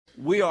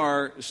We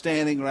are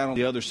standing right on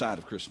the other side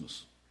of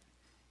Christmas.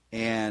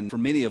 And for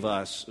many of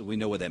us, we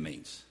know what that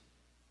means.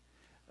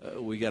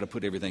 We got to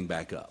put everything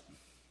back up.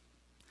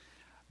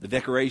 The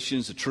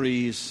decorations, the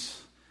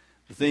trees,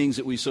 the things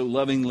that we so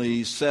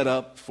lovingly set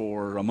up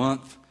for a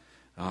month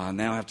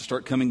now have to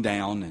start coming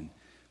down, and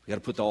we got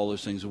to put all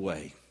those things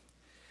away.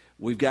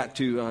 We've got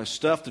to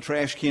stuff the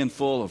trash can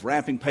full of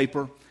wrapping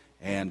paper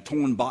and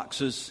torn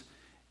boxes.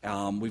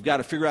 We've got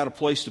to figure out a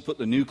place to put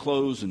the new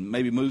clothes and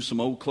maybe move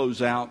some old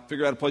clothes out.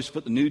 Figure out a place to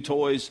put the new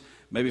toys.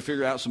 Maybe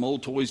figure out some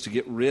old toys to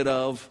get rid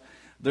of.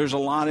 There's a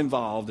lot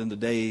involved in the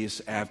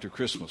days after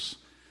Christmas.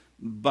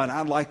 But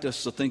I'd like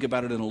us to think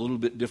about it in a little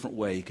bit different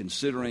way,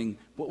 considering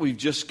what we've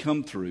just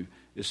come through,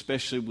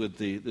 especially with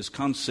this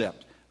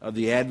concept of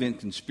the Advent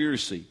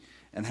conspiracy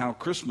and how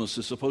Christmas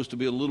is supposed to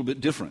be a little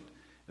bit different.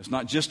 It's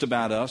not just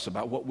about us,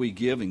 about what we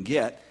give and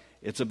get.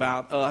 It's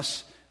about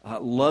us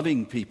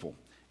loving people.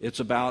 It's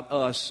about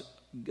us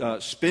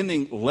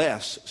spending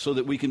less so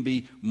that we can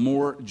be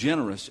more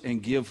generous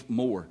and give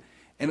more.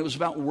 And it was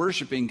about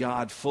worshiping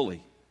God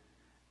fully,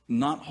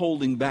 not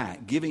holding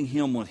back, giving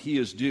Him what He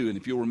is due. And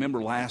if you'll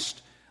remember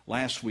last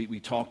week, we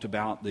talked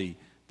about the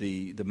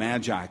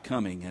Magi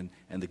coming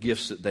and the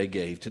gifts that they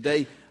gave.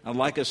 Today, I'd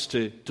like us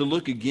to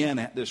look again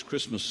at this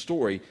Christmas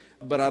story,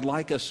 but I'd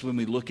like us, when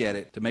we look at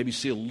it, to maybe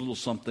see a little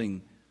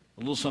something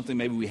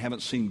maybe we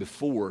haven't seen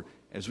before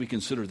as we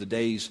consider the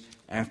days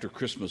after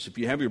Christmas. If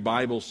you have your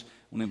Bibles, I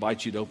want to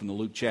invite you to open to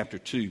Luke chapter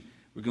 2.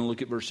 We're going to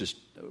look at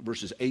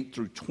verses 8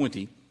 through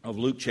 20 of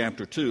Luke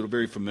chapter 2, a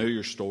very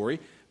familiar story.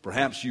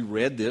 Perhaps you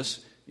read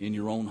this in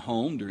your own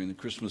home during the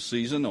Christmas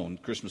season, on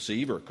Christmas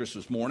Eve or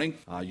Christmas morning.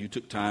 You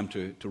took time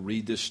to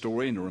read this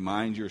story and to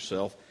remind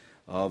yourself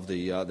of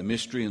the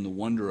mystery and the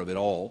wonder of it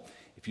all.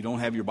 If you don't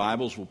have your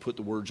Bibles, we'll put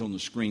the words on the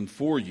screen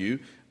for you.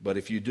 But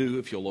if you do,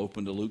 if you'll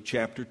open to Luke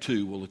chapter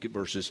 2, we'll look at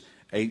verses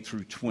 8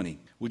 through 20.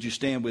 Would you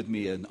stand with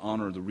me in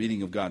honor of the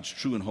reading of God's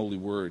true and holy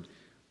word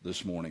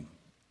this morning?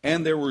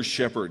 And there were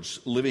shepherds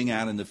living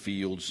out in the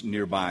fields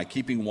nearby,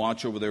 keeping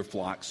watch over their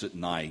flocks at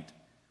night.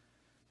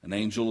 An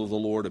angel of the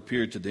Lord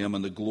appeared to them,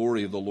 and the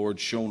glory of the Lord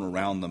shone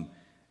around them,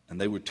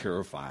 and they were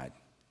terrified.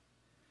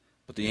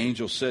 But the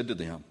angel said to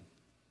them,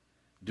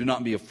 "Do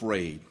not be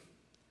afraid.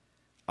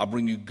 I'll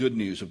bring you good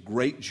news of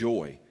great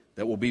joy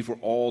that will be for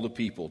all the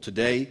people.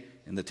 Today,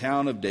 in the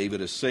town of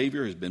David, a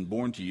Savior has been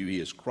born to you. He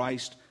is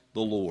Christ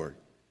the Lord.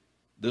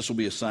 This will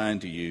be a sign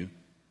to you.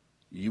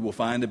 You will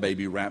find a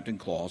baby wrapped in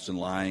cloths and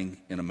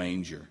lying in a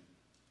manger."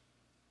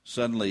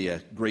 Suddenly, a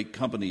great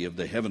company of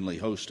the heavenly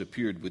host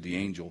appeared with the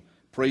angel,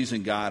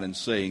 praising God and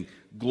saying,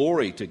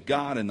 "Glory to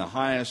God in the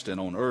highest, and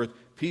on earth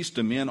peace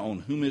to men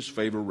on whom His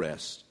favor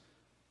rests."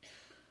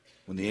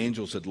 When the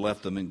angels had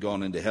left them and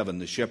gone into heaven,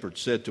 the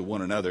shepherds said to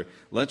one another,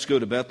 "Let's go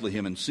to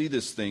Bethlehem and see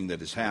this thing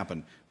that has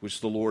happened,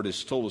 which the Lord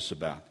has told us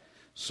about."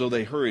 So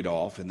they hurried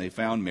off, and they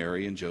found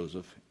Mary and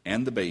Joseph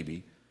and the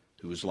baby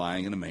who was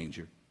lying in a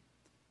manger.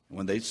 And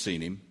when they'd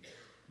seen him,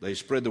 they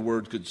spread the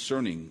word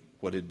concerning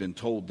what had been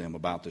told them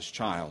about this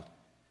child.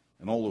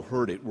 And all who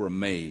heard it were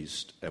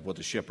amazed at what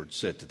the shepherds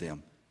said to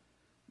them.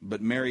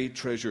 But Mary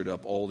treasured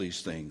up all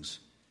these things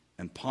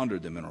and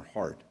pondered them in her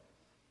heart.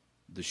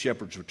 The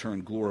shepherds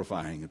returned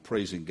glorifying and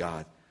praising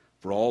God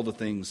for all the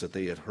things that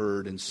they had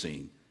heard and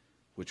seen,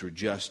 which were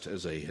just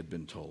as they had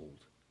been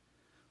told.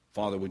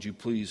 Father, would you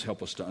please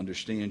help us to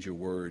understand your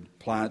word,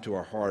 apply it to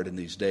our heart in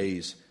these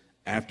days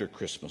after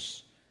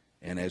Christmas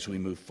and as we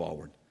move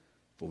forward.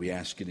 For we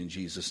ask it in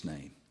Jesus'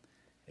 name.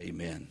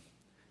 Amen.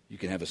 You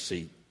can have a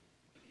seat.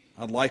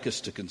 I'd like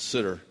us to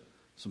consider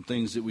some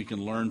things that we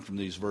can learn from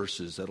these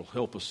verses that will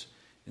help us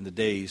in the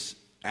days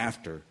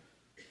after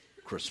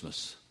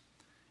Christmas.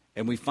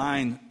 And we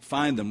find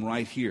them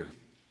right here.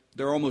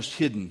 They're almost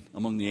hidden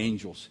among the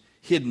angels,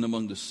 hidden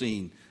among the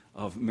scene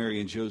of Mary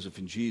and Joseph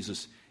and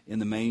Jesus in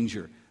the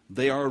manger.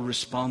 They are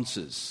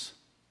responses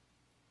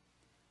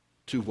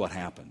to what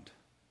happened.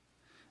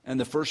 And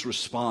the first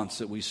response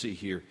that we see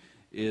here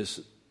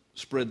is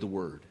spread the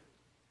word.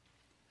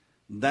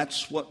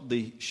 That's what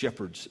the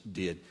shepherds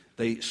did.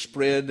 They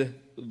spread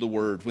the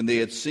word. When they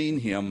had seen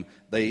him,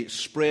 they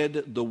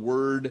spread the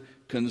word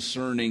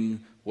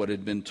concerning what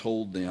had been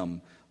told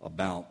them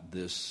about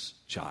this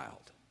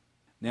child.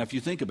 Now, if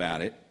you think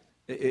about it,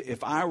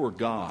 if I were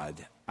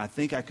God, I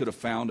think I could have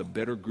found a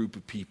better group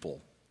of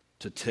people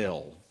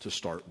to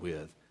start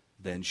with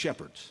than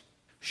shepherds.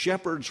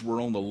 Shepherds were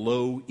on the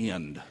low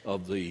end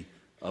of the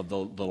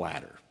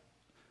ladder.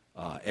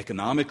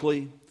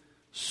 Economically,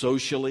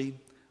 socially,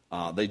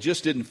 they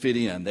just didn't fit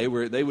in. They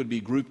would be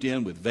grouped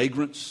in with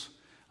vagrants.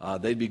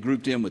 They'd be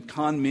grouped in with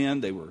con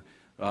men. They were,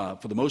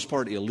 for the most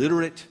part,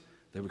 illiterate.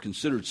 They were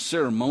considered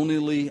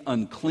ceremonially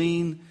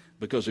unclean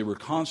because they were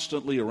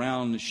constantly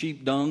around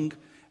sheep dung.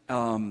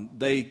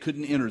 They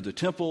couldn't enter the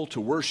temple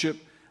to worship.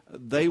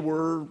 They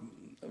were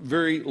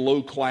very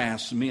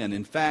low-class men.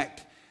 In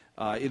fact,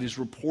 it is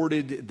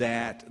reported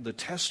that the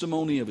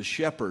testimony of a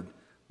shepherd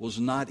was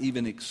not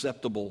even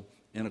acceptable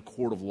in a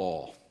court of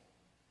law.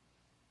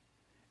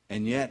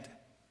 And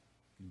yet,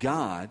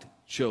 God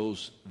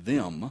chose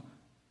them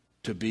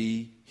to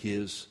be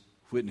His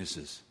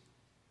witnesses,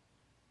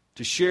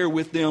 to share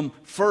with them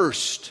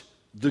first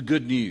the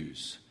good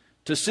news,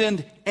 to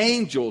send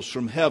angels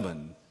from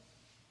heaven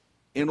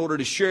in order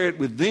to share it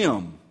with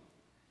them.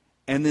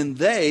 And then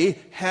they,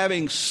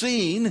 having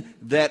seen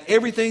that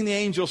everything the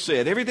angel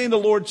said, everything the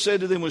Lord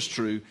said to them was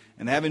true,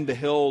 and having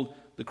beheld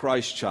the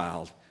Christ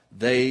child,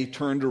 they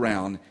turned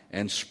around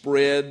and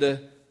spread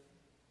the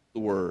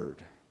word.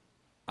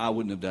 I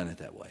wouldn't have done it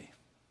that way.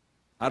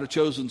 I'd have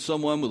chosen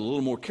someone with a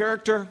little more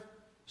character,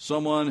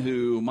 someone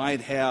who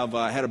might have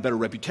had a better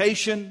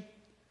reputation.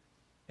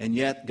 And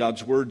yet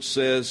God's word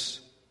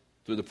says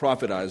through the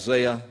prophet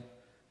Isaiah,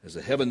 as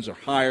the heavens are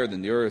higher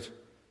than the earth,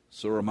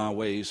 so are my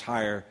ways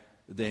higher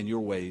than your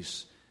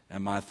ways,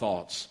 and my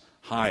thoughts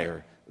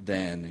higher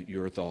than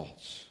your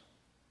thoughts.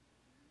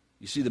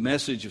 You see, the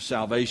message of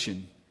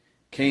salvation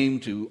came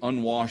to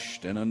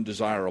unwashed and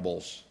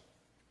undesirables,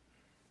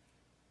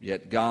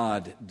 yet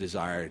God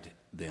desired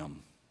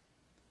them,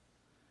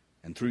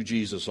 and through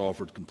Jesus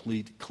offered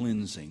complete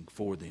cleansing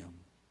for them.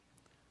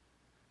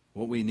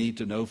 What we need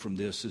to know from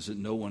this is that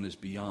no one is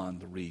beyond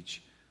the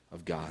reach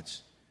of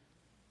God's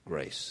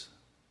grace.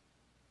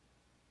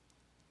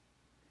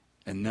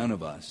 And none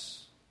of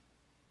us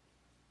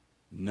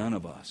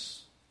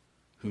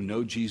who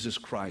know Jesus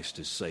Christ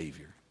as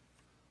Savior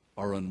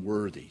are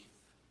unworthy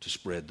to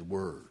spread the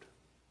word.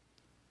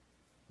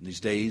 In these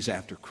days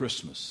after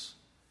Christmas,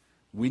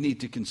 we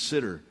need to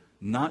consider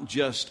not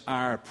just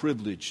our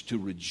privilege to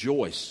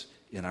rejoice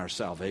in our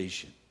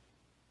salvation,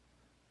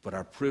 but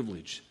our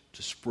privilege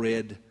to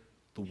spread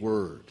the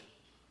word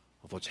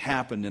of what's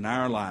happened in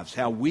our lives,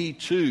 how we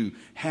too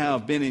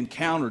have been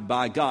encountered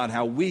by God,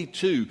 how we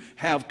too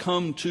have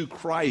come to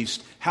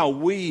Christ, how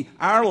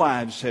our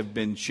lives have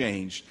been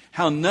changed,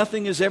 how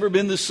nothing has ever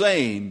been the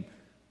same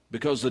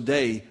because the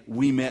day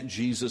we met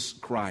Jesus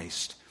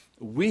Christ.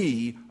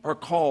 We are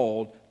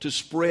called to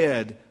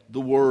spread the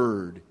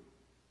word.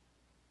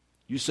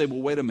 You say,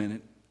 well, wait a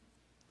minute.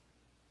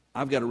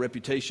 I've got a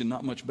reputation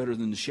not much better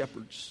than the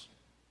shepherds.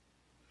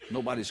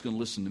 Nobody's going to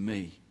listen to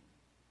me.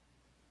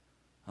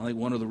 I think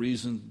one of the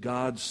reasons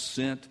God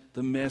sent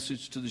the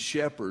message to the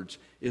shepherds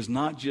is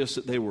not just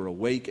that they were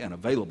awake and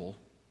available.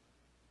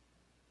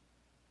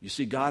 You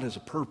see, God has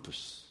a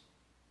purpose.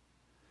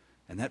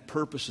 And that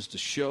purpose is to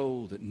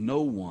show that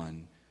no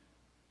one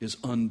is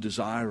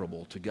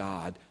undesirable to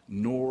God,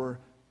 nor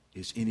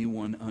is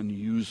anyone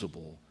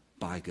unusable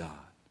by God.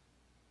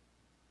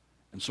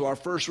 And so our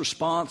first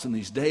response in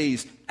these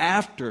days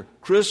after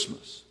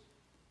Christmas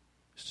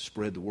is to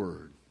spread the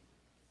word.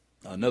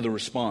 Another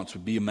response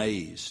would be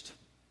amazed.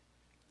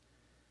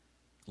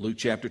 Luke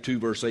chapter 2,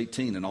 verse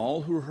 18, and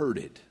all who heard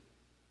it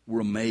were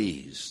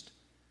amazed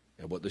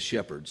at what the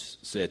shepherds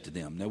said to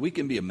them. Now, we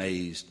can be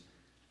amazed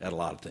at a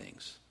lot of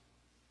things.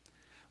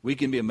 We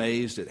can be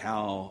amazed at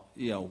how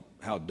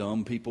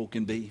dumb people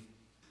can be,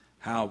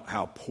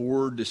 how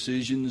poor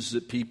decisions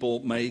that people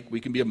make. We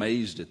can be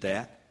amazed at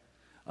that.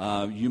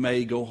 You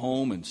may go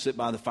home and sit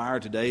by the fire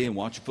today and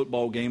watch a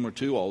football game or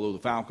two, although the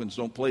Falcons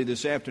don't play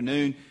this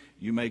afternoon.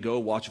 You may go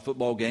watch a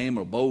football game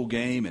or a bowl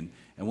game, and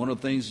one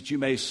of the things that you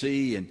may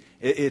see, and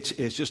it's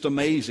just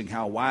amazing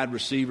how a wide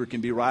receiver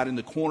can be right in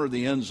the corner of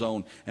the end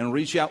zone and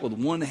reach out with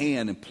one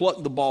hand and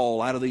pluck the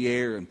ball out of the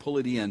air and pull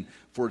it in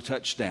for a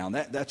touchdown.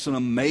 That's an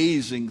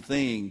amazing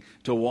thing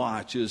to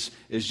watch, is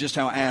just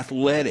how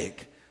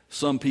athletic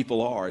some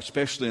people are,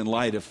 especially in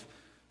light of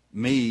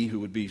me, who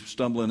would be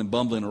stumbling and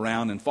bumbling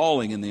around and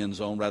falling in the end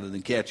zone rather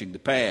than catching the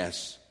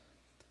pass.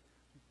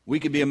 We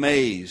could be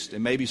amazed,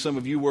 and maybe some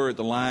of you were at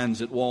the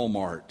lines at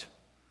Walmart,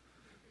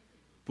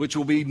 which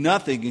will be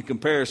nothing in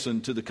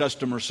comparison to the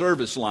customer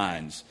service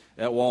lines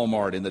at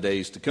Walmart in the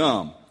days to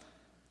come.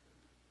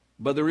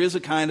 But there is a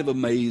kind of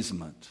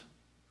amazement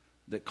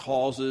that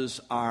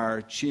causes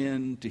our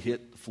chin to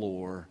hit the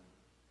floor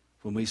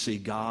when we see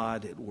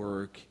God at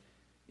work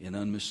in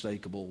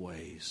unmistakable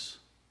ways.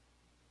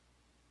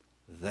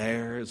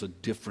 There is a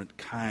different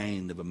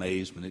kind of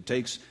amazement. It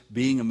takes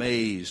being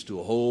amazed to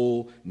a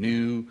whole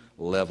new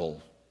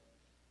level.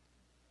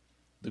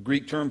 The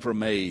Greek term for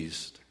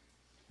amazed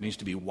means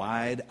to be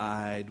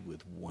wide-eyed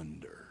with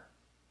wonder.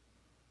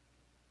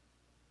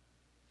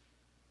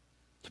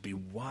 To be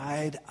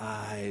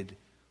wide-eyed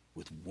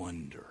with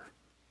wonder.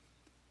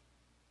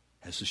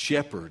 As the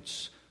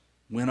shepherds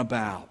went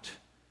about,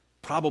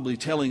 probably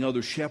telling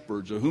other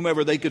shepherds or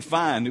whomever they could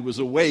find who was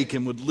awake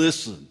and would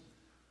listen.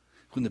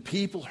 When the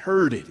people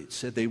heard it, it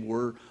said they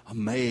were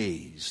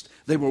amazed.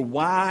 They were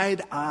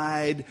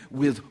wide-eyed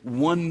with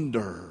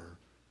wonder.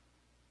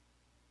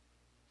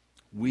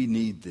 We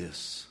need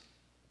this.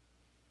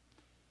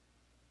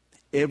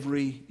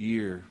 Every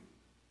year,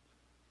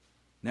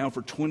 now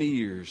for 20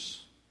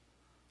 years,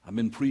 I've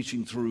been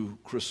preaching through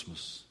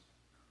Christmas.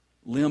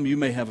 Lim, you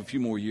may have a few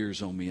more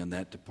years on me in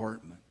that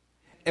department.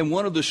 And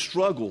one of the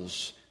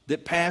struggles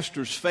that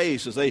pastors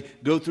face as they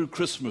go through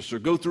Christmas or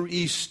go through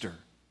Easter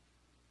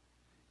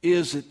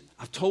is that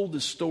I've told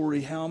this story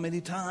how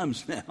many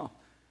times now?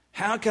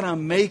 How can I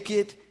make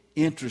it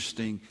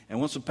interesting? And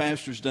once a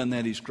pastor's done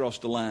that, he's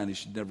crossed a line he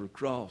should never have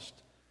crossed.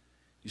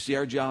 You see,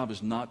 our job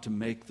is not to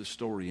make the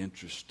story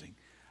interesting.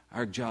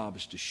 Our job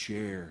is to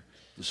share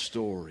the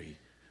story.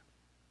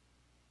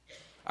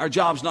 Our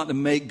job is not to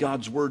make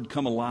God's Word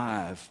come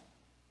alive.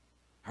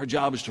 Our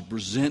job is to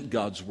present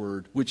God's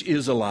Word, which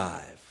is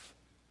alive.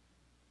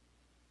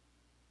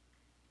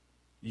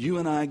 You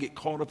and I get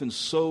caught up in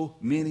so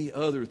many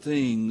other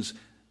things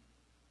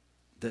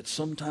that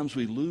sometimes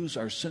we lose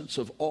our sense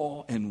of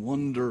awe and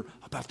wonder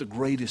about the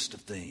greatest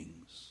of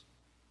things.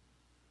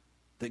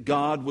 That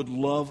God would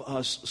love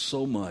us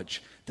so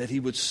much that He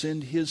would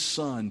send His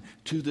Son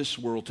to this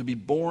world to be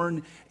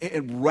born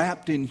and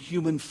wrapped in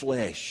human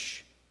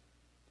flesh,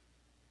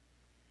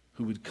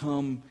 who would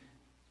come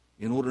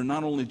in order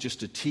not only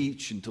just to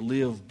teach and to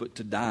live, but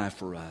to die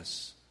for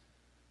us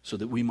so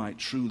that we might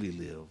truly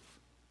live.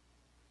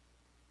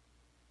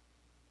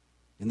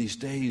 In these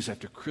days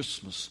after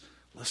Christmas,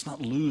 let's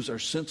not lose our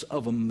sense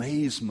of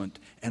amazement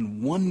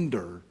and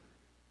wonder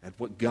at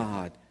what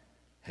God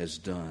has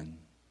done.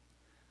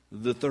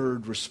 The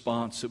third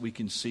response that we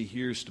can see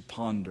here is to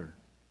ponder.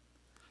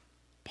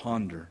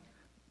 Ponder.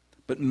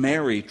 But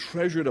Mary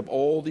treasured up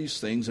all these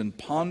things and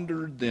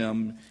pondered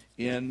them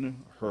in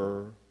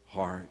her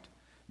heart.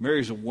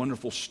 Mary's a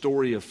wonderful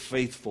story of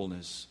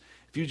faithfulness.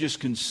 If you just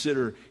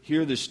consider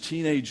here this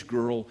teenage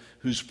girl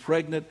who's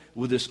pregnant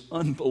with this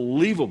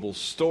unbelievable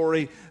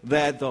story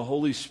that the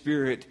Holy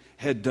Spirit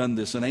had done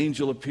this. An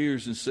angel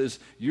appears and says,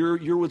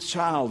 you're with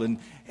child, and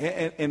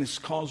it's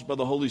caused by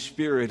the Holy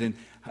Spirit. And,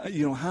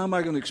 how am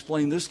I going to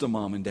explain this to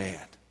mom and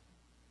dad?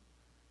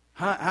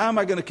 How am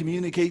I going to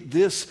communicate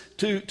this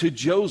to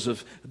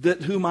Joseph,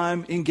 whom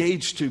I'm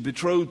engaged to,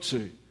 betrothed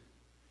to?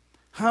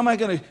 How am I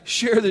going to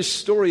share this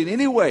story in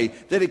any way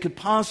that it could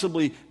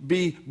possibly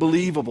be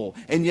believable?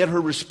 And yet her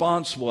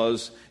response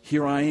was,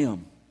 here I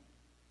am.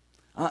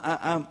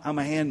 I'm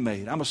a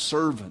handmaid. I'm a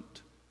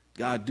servant.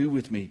 God, do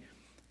with me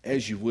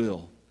as you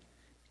will.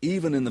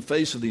 Even in the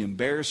face of the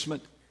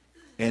embarrassment,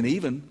 and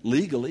even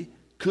legally,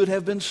 could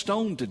have been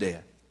stoned to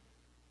death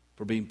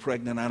for being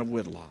pregnant out of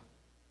wedlock.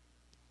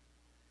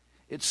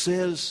 It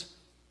says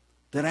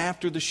that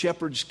after the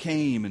shepherds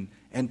came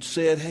and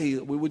said, hey,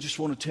 we just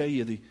want to tell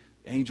you the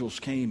angels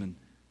came and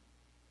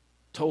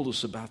told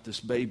us about this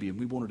baby, and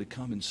we wanted to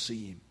come and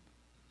see him.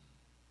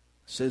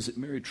 It says that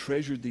Mary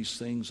treasured these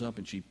things up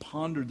and she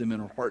pondered them in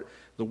her heart.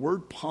 The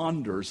word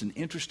ponder is an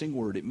interesting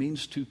word. It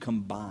means to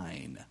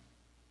combine.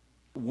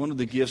 One of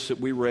the gifts that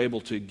we were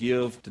able to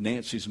give to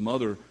Nancy's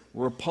mother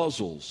were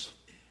puzzles.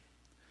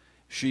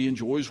 She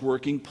enjoys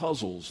working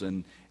puzzles,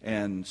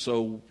 and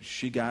so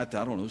she got,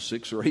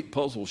 6 or 8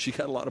 puzzles. She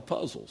got a lot of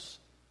puzzles.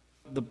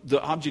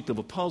 The object of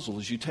a puzzle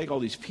is you take all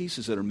these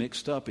pieces that are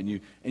mixed up and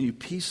you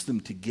piece them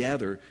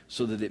together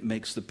so that it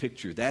makes the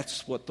picture.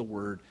 That's what the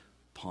word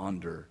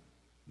ponder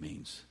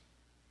means.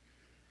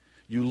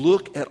 You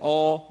look at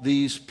all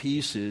these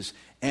pieces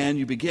and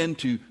you begin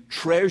to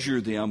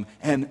treasure them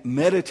and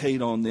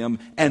meditate on them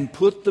and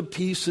put the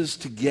pieces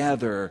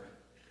together.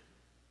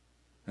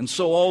 And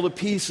so all the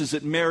pieces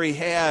that Mary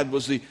had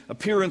was the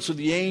appearance of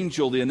the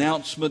angel, the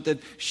announcement that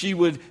she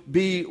would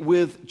be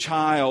with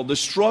child, the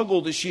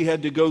struggle that she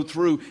had to go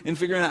through in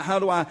figuring out, how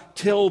do I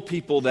tell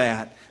people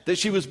that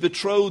she was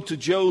betrothed to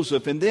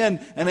Joseph, and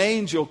then an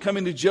angel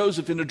coming to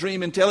Joseph in a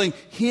dream and telling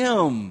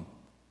him.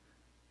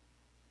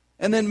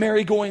 And then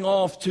Mary going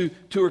off to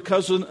her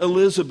cousin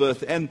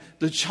Elizabeth, and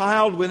the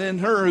child within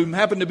her, who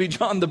happened to be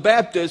John the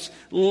Baptist,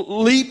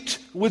 leaped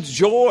with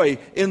joy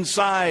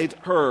inside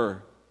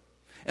her.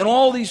 And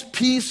all these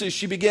pieces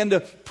she began to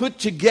put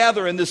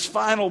together in this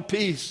final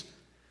piece.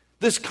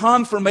 This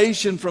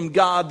confirmation from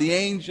God,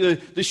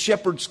 the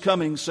shepherds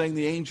coming, saying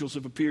the angels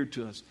have appeared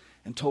to us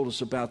and told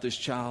us about this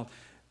child,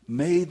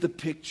 made the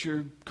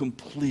picture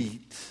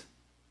complete.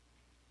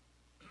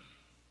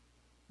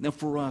 Now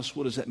for us,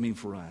 what does that mean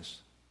for us?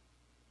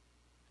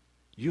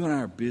 You and I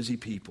are busy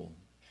people.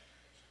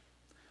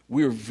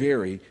 We're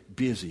very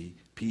busy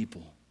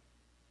people.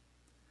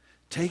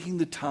 Taking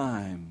the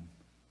time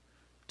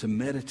to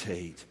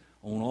meditate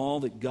on all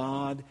that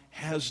God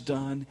has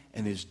done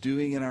and is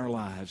doing in our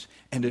lives,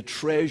 and to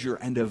treasure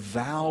and to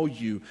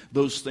value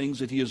those things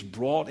that He has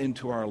brought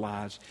into our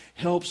lives,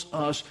 helps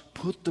us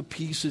put the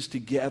pieces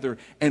together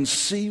and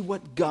see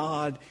what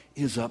God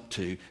is up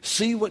to,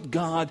 see what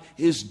God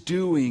is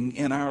doing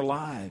in our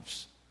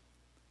lives.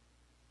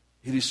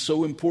 It is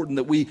so important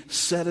that we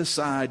set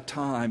aside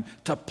time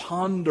to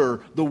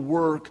ponder the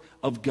work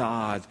of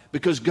God,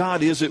 because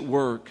God is at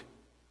work.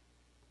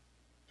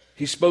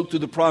 He spoke to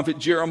the prophet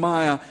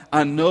Jeremiah,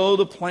 I know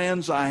the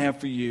plans I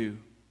have for you.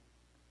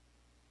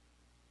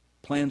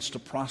 Plans to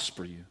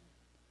prosper you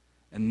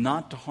and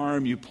not to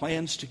harm you.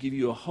 Plans to give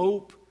you a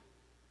hope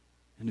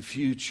and a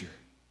future.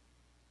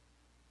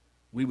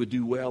 We would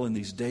do well in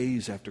these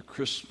days after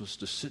Christmas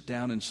to sit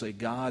down and say,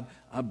 God,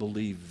 I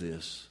believe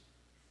this.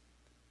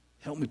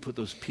 Help me put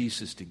those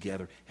pieces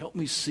together. Help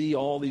me see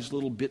all these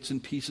little bits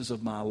and pieces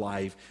of my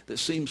life that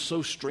seem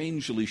so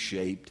strangely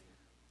shaped,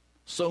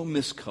 so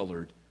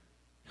miscolored.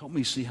 Help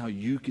me see how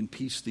you can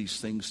piece these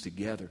things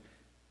together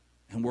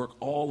and work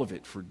all of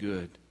it for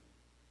good,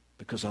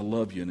 because I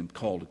love you and am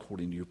called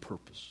according to your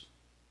purpose.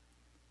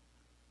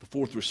 The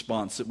fourth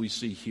response that we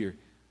see here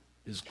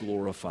is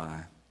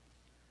glorify.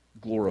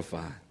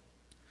 Glorify.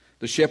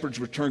 The shepherds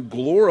returned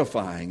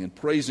glorifying and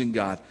praising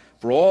God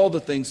for all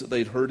the things that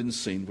they'd heard and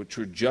seen, which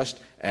were just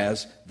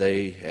as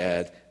they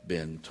had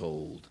been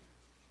told.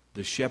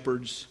 The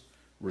shepherds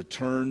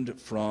returned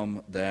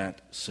from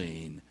that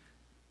scene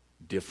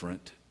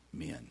different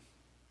men.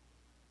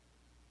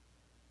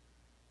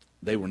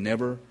 They were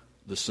never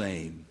the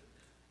same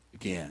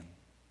again.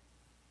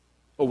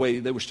 Oh, wait,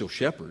 they were still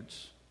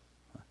shepherds.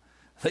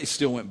 They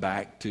still went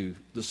back to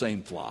the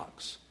same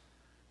flocks,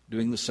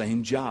 doing the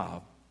same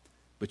job.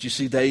 But you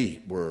see, they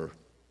were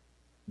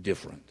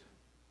different.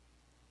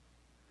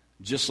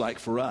 Just like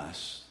for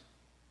us,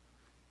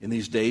 in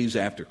these days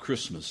after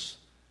Christmas,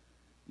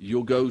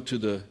 you'll go to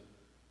the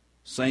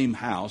same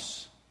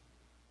house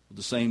with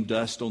the same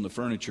dust on the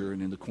furniture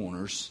and in the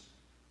corners.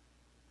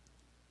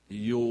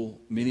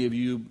 Many of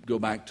you go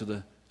back to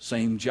the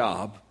same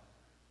job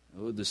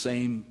with the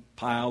same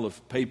pile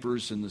of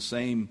papers and the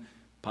same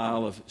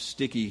pile of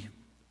sticky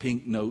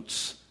pink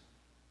notes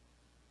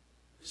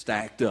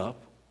stacked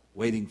up,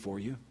 waiting for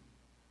you.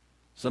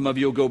 Some of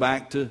you will go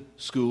back to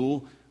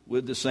school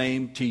with the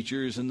same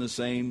teachers and the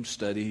same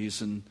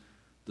studies and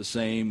the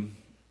same.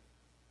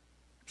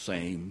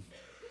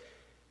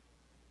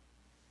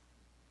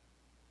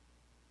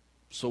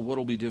 So what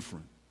will be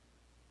different?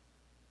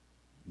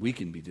 We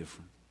can be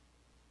different.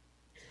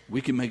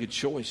 We can make a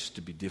choice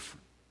to be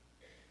different.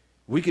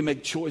 We can make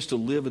a choice to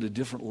live at a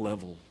different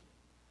level,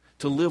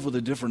 to live with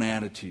a different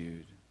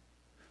attitude,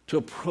 to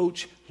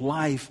approach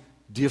life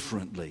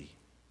differently.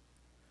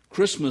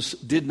 Christmas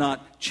did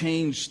not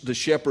change the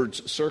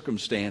shepherds'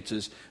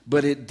 circumstances,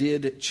 but it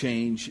did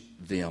change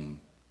them.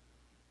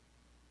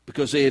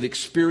 Because they had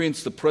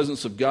experienced the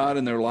presence of God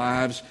in their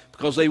lives,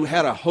 because they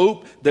had a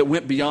hope that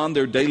went beyond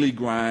their daily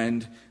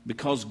grind,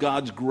 because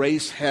God's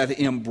grace had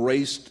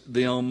embraced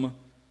them,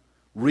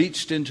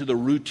 reached into the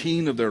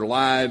routine of their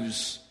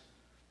lives,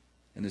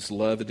 and His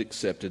love had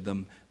accepted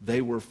them.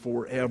 They were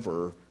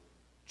forever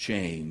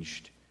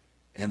changed,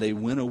 and they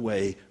went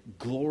away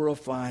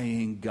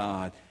glorifying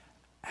God.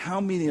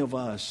 How many of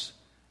us,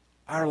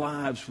 our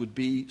lives would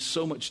be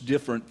so much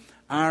different?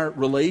 Our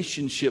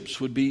relationships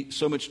would be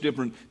so much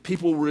different.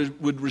 People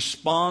would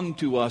respond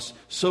to us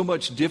so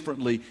much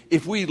differently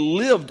if we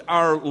lived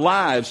our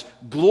lives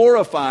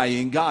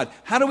glorifying God.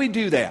 How do we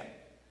do that?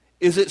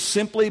 Is it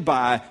simply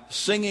by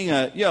singing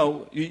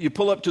you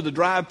pull up to the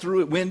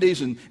drive-thru at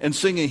Wendy's and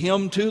sing a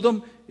hymn to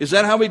them? Is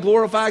that how we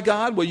glorify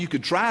God? Well, you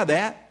could try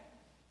that.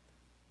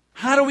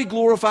 How do we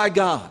glorify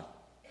God?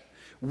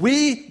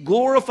 We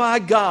glorify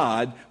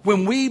God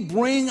when we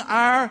bring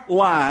our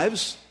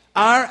lives,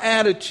 our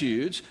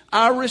attitudes,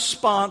 our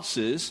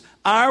responses,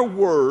 our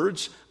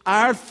words,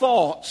 our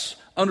thoughts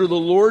under the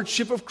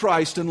lordship of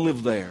Christ and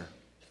live there.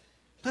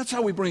 That's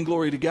how we bring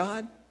glory to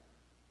God.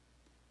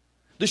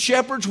 The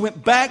shepherds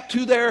went back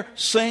to their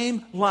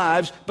same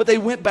lives, but they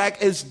went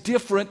back as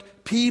different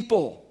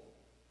people.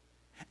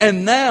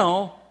 And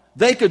now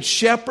they could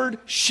shepherd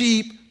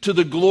sheep to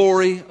the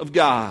glory of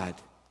God.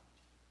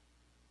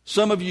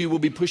 Some of you will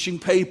be pushing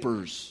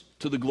papers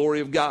to the glory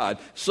of God.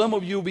 Some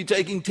of you will be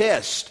taking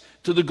tests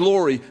to the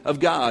glory of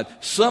God.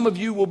 Some of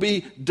you will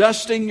be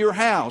dusting your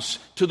house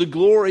to the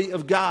glory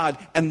of God.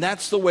 And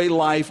that's the way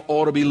life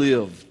ought to be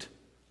lived.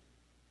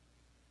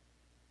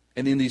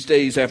 And in these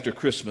days after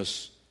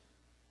Christmas,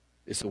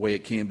 it's the way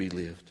it can be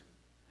lived.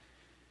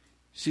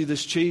 See,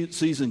 this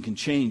season can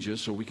change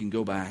us, or we can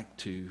go back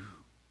to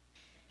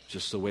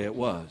just the way it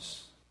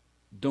was.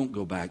 Don't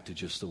go back to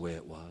just the way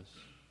it was.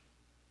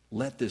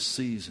 Let this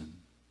season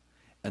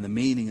and the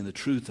meaning and the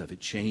truth of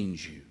it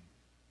change you.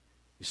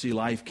 You see,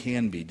 life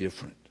can be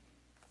different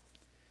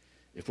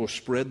if we'll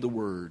spread the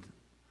word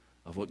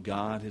of what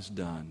God has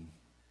done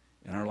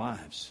in our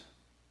lives.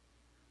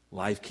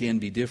 Life can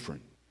be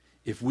different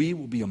if we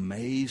will be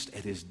amazed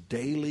at His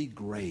daily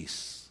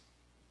grace.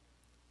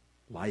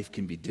 Life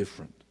can be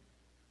different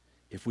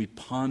if we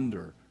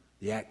ponder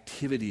the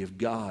activity of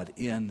God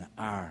in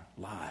our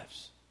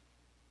lives.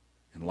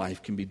 And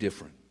life can be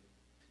different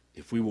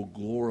if we will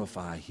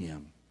glorify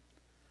Him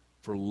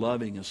for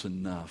loving us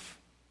enough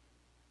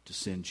to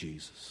send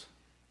Jesus.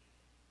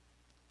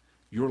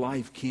 Your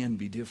life can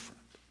be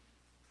different.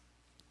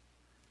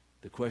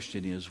 The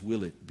question is,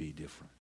 will it be different?